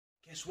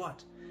Guess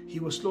what? He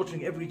was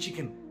slaughtering every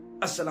chicken.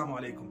 Assalamu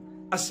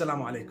alaikum,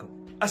 assalamu alaikum,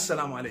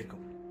 assalamu alaikum,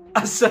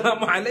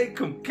 assalamu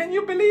alaikum. Can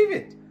you believe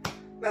it?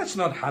 That's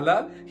not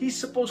halal. He's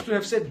supposed to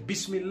have said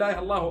Bismillah,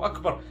 Allahu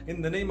Akbar,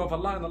 in the name of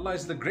Allah, and Allah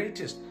is the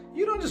greatest.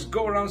 You don't just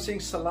go around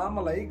saying Salam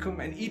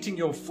alaikum and eating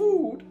your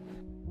food.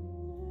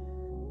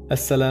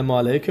 Assalamu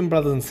alaikum,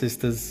 brothers and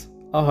sisters.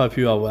 I hope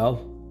you are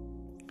well.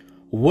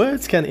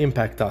 Words can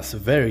impact us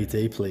very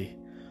deeply.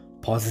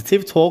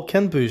 Positive talk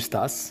can boost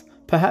us,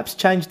 perhaps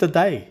change the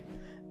day,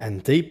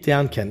 and deep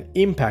down can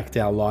impact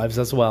our lives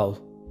as well.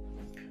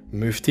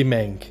 Mufti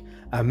Menk,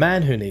 a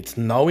man who needs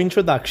no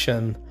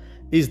introduction,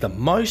 is the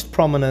most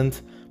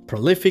prominent,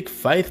 prolific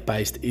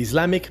faith-based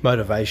Islamic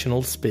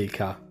motivational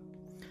speaker.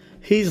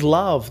 He's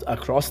loved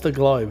across the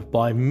globe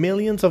by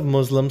millions of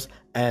Muslims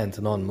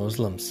and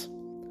non-Muslims.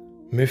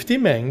 Mufti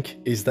Menk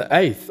is the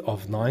 8th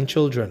of 9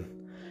 children.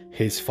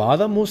 His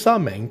father Musa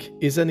Menk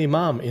is an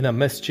imam in a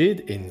masjid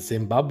in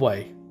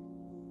Zimbabwe.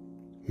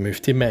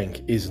 Mufti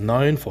Menk is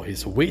known for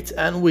his wit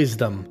and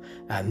wisdom,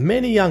 and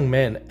many young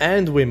men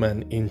and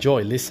women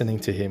enjoy listening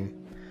to him.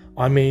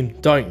 I mean,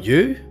 don't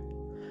you?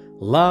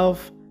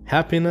 Love,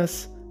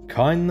 happiness,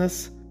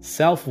 kindness,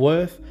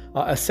 self-worth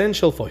are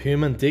essential for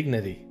human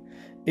dignity.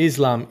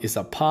 Islam is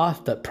a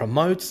path that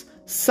promotes,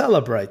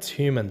 celebrates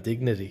human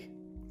dignity.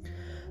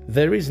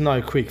 There is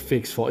no quick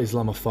fix for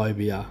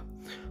Islamophobia.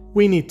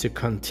 We need to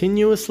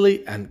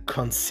continuously and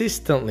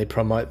consistently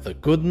promote the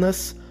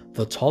goodness,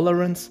 the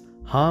tolerance,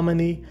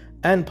 harmony,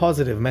 and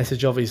positive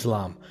message of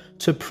Islam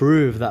to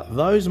prove that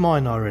those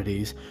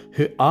minorities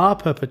who are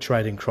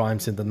perpetrating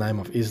crimes in the name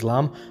of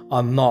Islam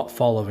are not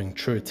following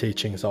true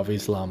teachings of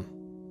Islam.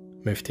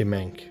 Mufti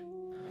Menk.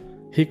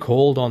 He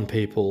called on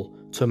people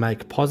to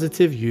make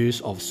positive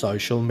use of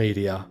social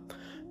media,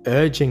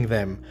 urging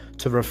them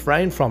to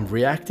refrain from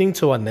reacting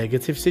to a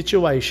negative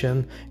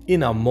situation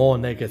in a more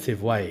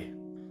negative way.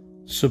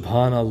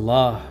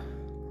 Subhanallah,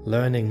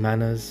 learning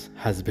manners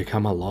has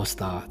become a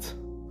lost art,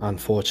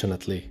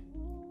 unfortunately.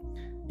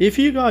 If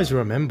you guys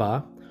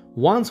remember,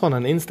 once on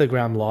an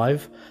Instagram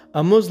live,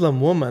 a Muslim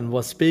woman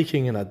was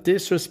speaking in a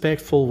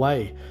disrespectful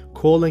way,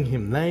 calling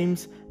him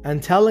names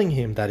and telling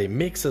him that he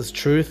mixes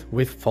truth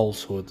with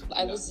falsehood.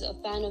 I was a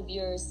fan of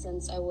yours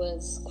since I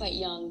was quite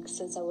young,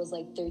 since I was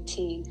like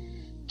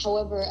 13.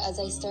 However, as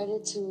I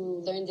started to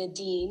learn the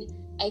deen,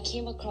 I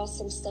came across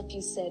some stuff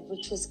you said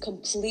which was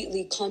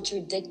completely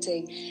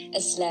contradicting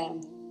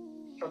Islam.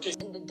 Okay.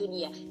 In the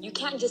dunya, you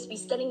can't just be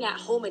sitting at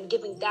home and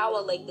giving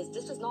dawah like this.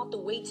 This is not the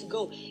way to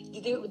go.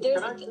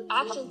 There's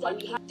actions that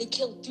we have. They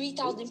killed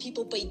 3,000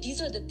 people, but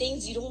these are the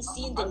things you don't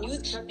see in the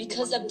news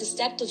because of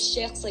deceptive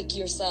sheikhs like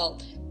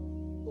yourself.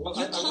 Well,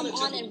 you come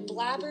on and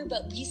blabber,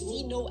 but we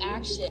see no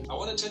action. I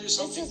want to tell you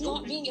something. This is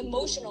not being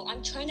emotional.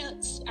 I'm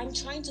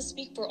trying to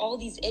speak for all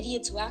these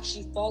idiots who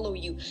actually follow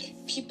you.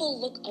 People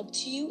look up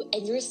to you,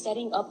 and you're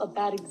setting up a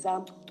bad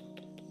example.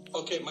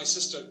 Okay, my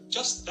sister,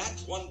 just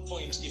that one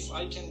point, if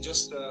I can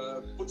just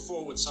put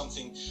forward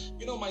something.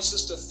 You know, my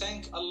sister,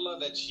 thank Allah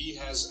that He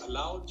has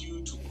allowed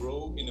you to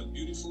grow in a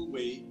beautiful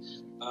way.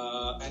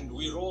 And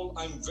we're all,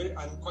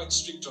 I'm quite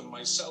strict on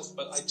myself,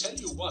 but I tell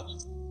you what,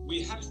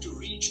 we have to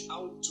reach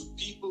out to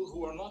people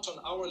who are not on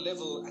our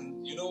level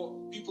and, you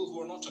know, people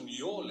who are not on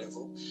your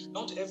level.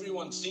 Not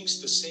everyone thinks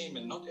the same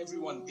and not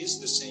everyone is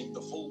the same.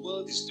 The whole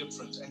world is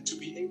different. And to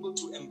be able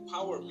to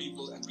empower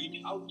people and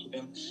reach out to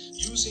them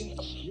using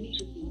a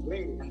beautiful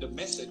way and a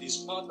method is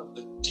part of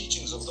the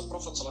teachings of the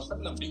Prophet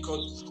ﷺ,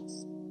 because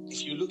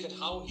if you look at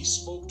how he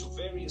spoke to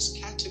various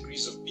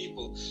categories of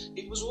people,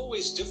 it was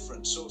always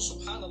different. So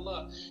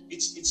subhanallah,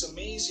 it's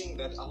amazing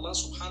that Allah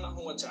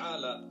subhanahu wa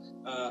ta'ala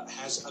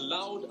has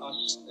allowed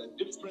us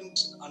different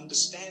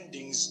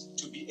understandings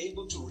to be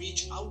able to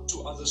reach out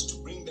to others, to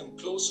bring them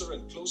closer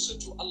and closer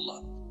to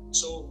Allah.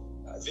 So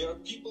there are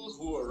people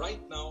who are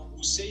right now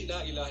who say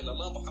La ilaha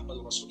illallah Muhammad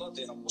Rasulullah.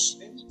 They are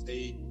Muslims,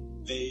 they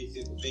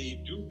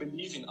do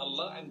believe in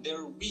Allah, and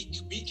they're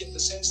weak in the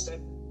sense that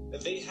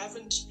they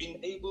haven't been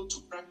able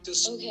to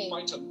practice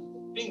quite a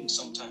thing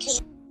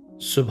sometimes.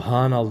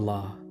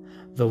 Subhanallah,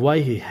 the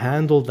way he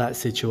handled that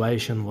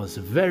situation was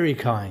very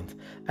kind,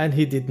 and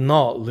he did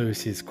not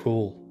lose his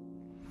cool.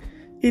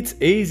 It's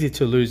easy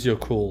to lose your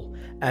cool,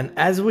 and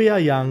as we are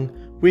young,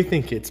 we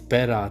think it's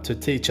better to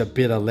teach a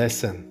bitter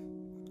lesson.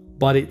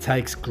 But it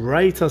takes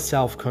greater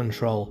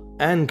self-control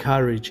and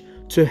courage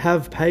to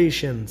have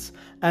patience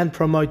and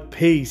promote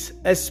peace,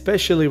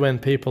 especially when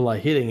people are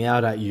hitting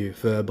out at you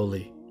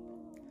verbally.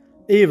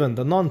 Even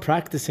the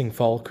non-practicing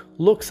folk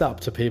looks up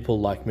to people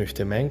like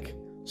Mufti Menk.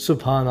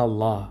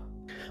 Subhanallah.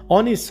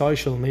 On his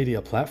social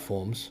media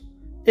platforms,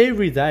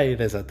 every day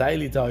there's a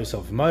daily dose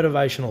of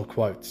motivational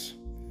quotes.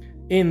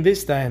 In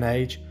this day and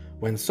age,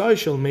 when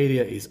social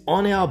media is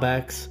on our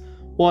backs,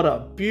 what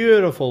a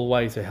beautiful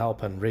way to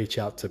help and reach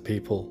out to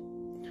people.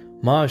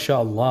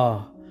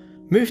 MashaAllah.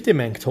 Mufti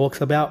Menk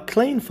talks about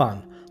clean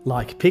fun,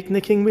 like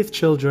picnicking with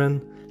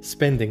children,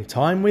 spending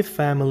time with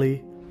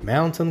family,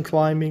 mountain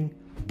climbing,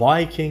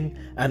 biking,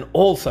 and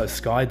also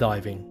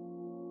skydiving.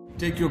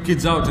 Take your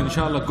kids out,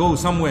 inshallah, go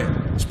somewhere,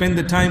 spend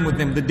the time with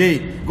them, the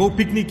day, go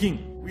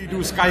picnicking. We do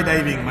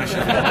skydiving,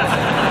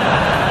 mashallah.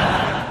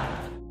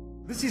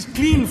 This is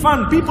clean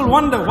fun. People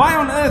wonder, why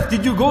on earth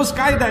did you go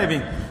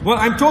skydiving? Well,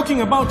 I'm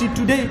talking about it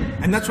today,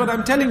 and that's what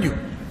I'm telling you.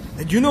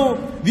 And you know,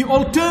 the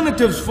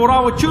alternatives for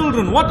our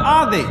children, what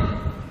are they?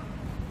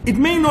 It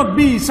may not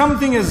be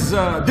something as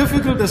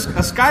difficult as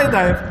a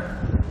skydive,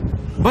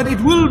 but it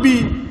will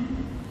be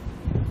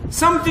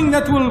something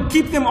that will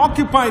keep them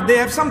occupied. They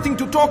have something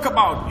to talk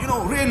about, you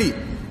know, really.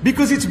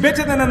 Because it's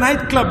better than a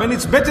nightclub, and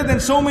it's better than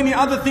so many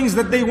other things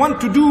that they want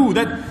to do,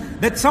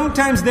 that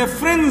sometimes their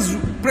friends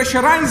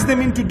pressurize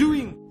them into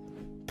doing.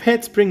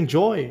 Pets bring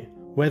joy,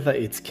 whether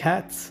it's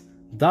cats,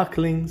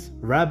 ducklings,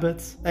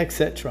 rabbits,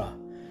 etc.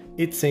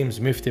 It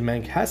seems Mufti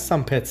Menk has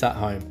some pets at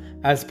home,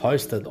 as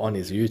posted on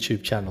his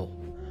YouTube channel.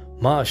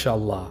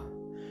 MashaAllah.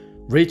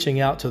 Reaching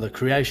out to the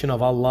creation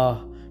of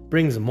Allah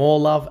brings more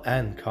love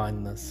and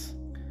kindness.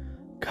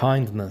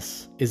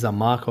 Kindness is a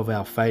mark of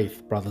our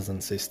faith, brothers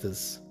and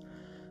sisters.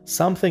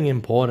 Something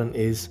important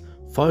is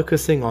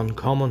focusing on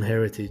common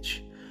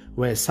heritage,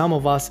 where some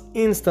of us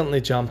instantly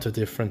jump to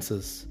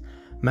differences.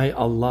 May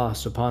Allah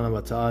subhanahu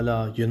wa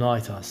ta'ala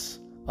unite us.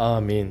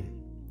 Ameen.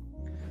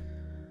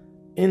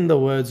 In the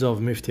words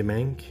of Mufti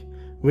Menk,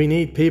 we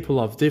need people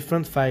of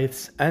different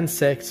faiths and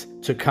sects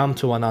to come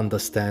to an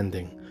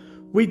understanding.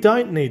 We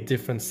don't need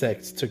different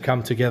sects to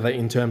come together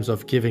in terms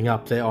of giving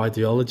up their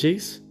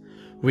ideologies.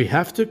 We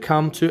have to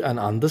come to an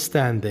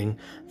understanding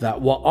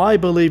that what I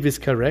believe is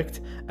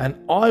correct, and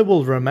I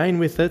will remain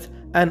with it,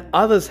 and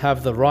others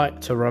have the right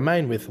to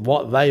remain with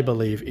what they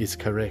believe is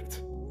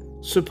correct.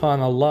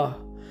 Subhanallah.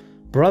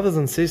 Brothers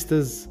and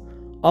sisters,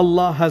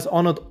 Allah has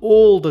honored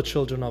all the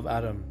children of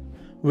Adam.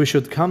 We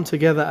should come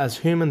together as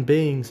human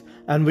beings,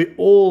 and we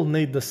all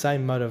need the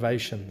same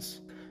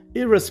motivations.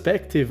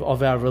 Irrespective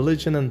of our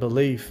religion and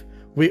belief,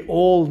 we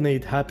all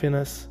need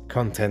happiness,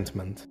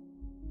 contentment.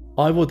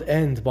 I would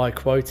end by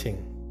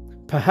quoting,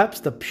 "Perhaps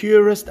the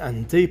purest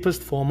and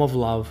deepest form of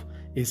love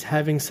is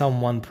having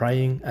someone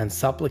praying and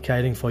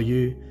supplicating for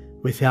you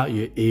without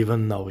you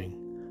even knowing."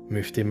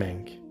 Mufti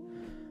Menk.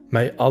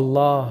 May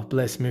Allah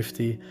bless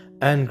Mufti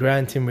and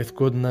grant him with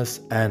goodness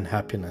and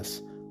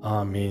happiness.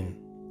 Ameen.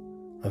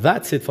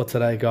 That's it for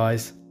today,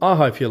 guys. I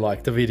hope you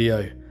liked the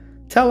video.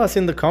 Tell us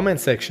in the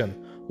comment section,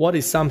 what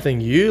is something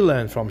you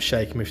learned from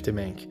Sheikh Mufti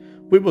Menk?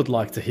 We would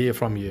like to hear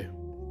from you.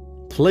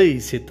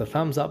 Please hit the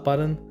thumbs up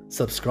button,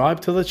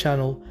 subscribe to the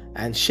channel,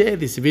 and share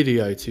this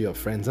video to your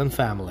friends and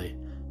family.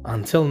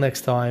 Until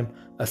next time,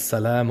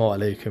 Assalamu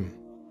alaikum.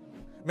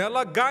 May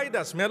Allah guide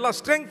us, may Allah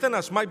strengthen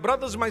us. My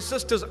brothers, my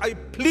sisters, I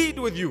plead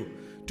with you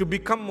to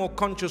become more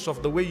conscious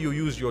of the way you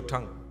use your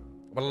tongue.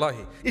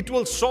 Wallahi, it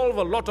will solve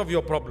a lot of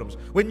your problems.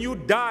 When you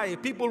die,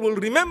 people will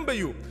remember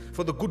you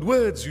for the good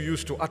words you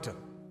used to utter.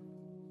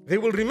 They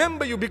will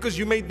remember you because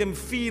you made them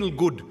feel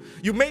good.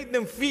 You made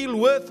them feel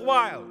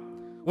worthwhile.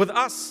 With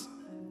us,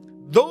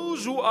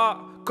 those who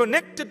are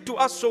connected to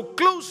us so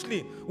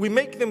closely, we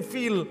make them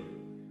feel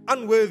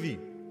unworthy.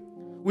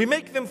 We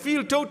make them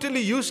feel totally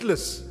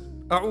useless.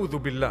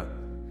 A'udhu billah.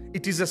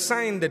 It is a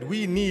sign that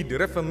we need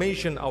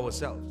reformation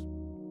ourselves.